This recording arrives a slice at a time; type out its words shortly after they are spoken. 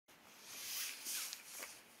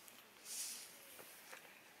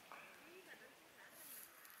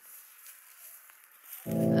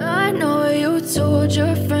I know you told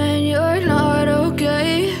your friend you're not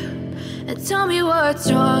okay, and tell me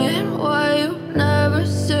what's wrong and why you never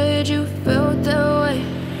said you felt that way.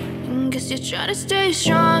 And guess you're trying to stay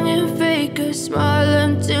strong and fake a smile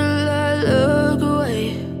until I look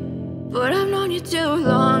away. But I've known you too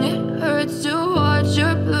long, it hurts to watch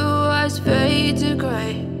your blue eyes fade to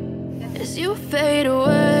gray as you fade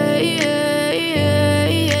away,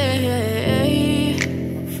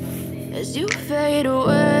 as you fade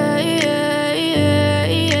away.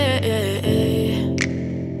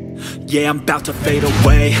 Yeah, I'm about to fade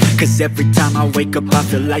away, cause every time I wake up I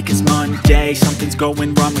feel like it's Monday. Something's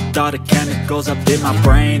going wrong with all the chemicals up in my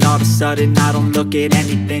brain. All of a sudden I don't look at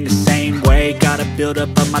anything the same way. Got a buildup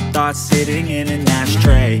of my thoughts sitting in an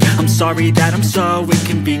ashtray. I'm sorry that I'm so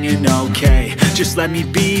inconvenient, okay. Just let me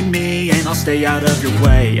be me and I'll stay out of your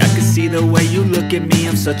way. I can see the way you look at me,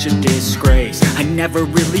 I'm such a disgrace. I never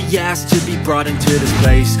really asked to be brought into this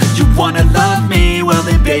place. You wanna love me? Well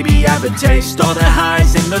then baby I have a taste. All the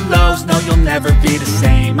highs and the lows, no, you'll never be the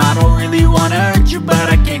same. I don't really wanna hurt you, but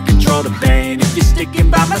I can't control the pain. If you're sticking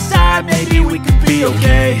by my side, maybe we could be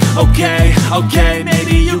okay. Okay,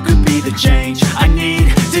 maybe you could be the change I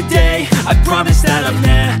need today. I promise that I've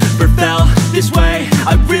never felt this way.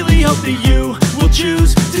 I really hope that you will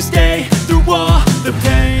choose to stay through all the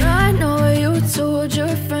pain. I know you told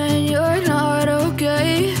your friend you're not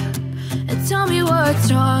okay, and tell me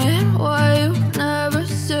what's wrong and why you never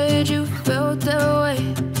said you felt that way.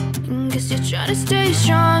 Guess you're trying to stay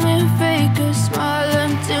strong and fake a smile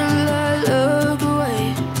until I look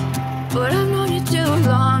away. But I've known you too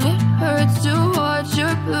long, it hurts to watch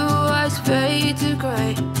your blue eyes fade to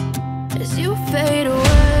gray as you fade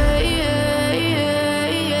away,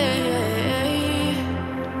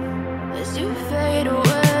 as you fade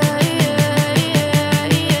away,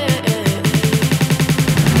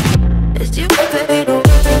 as you fade away.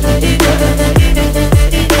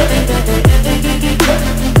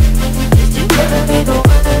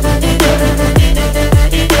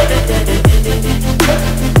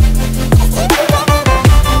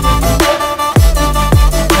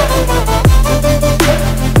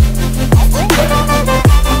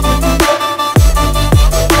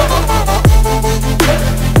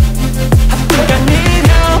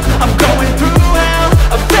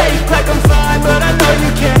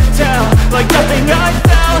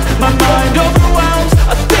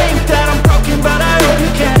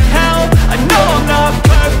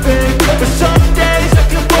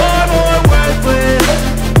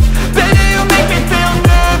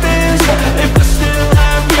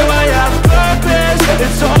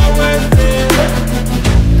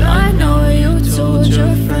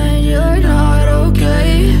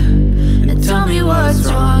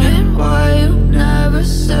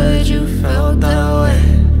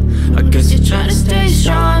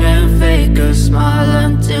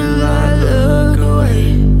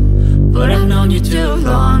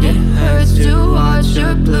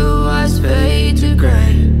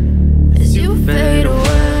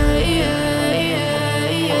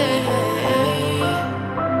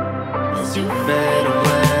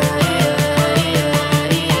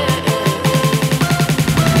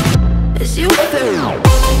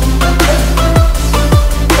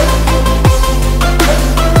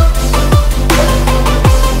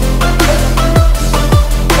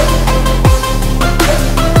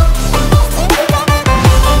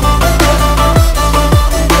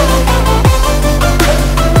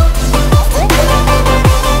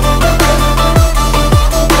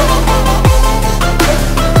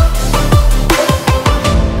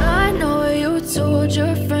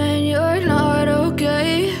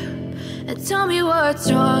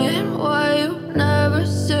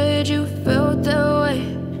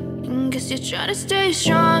 Try to stay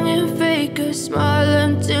strong and fake a smile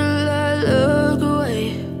until I look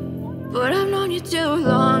away. But I've known you too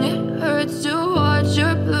long, it hurts to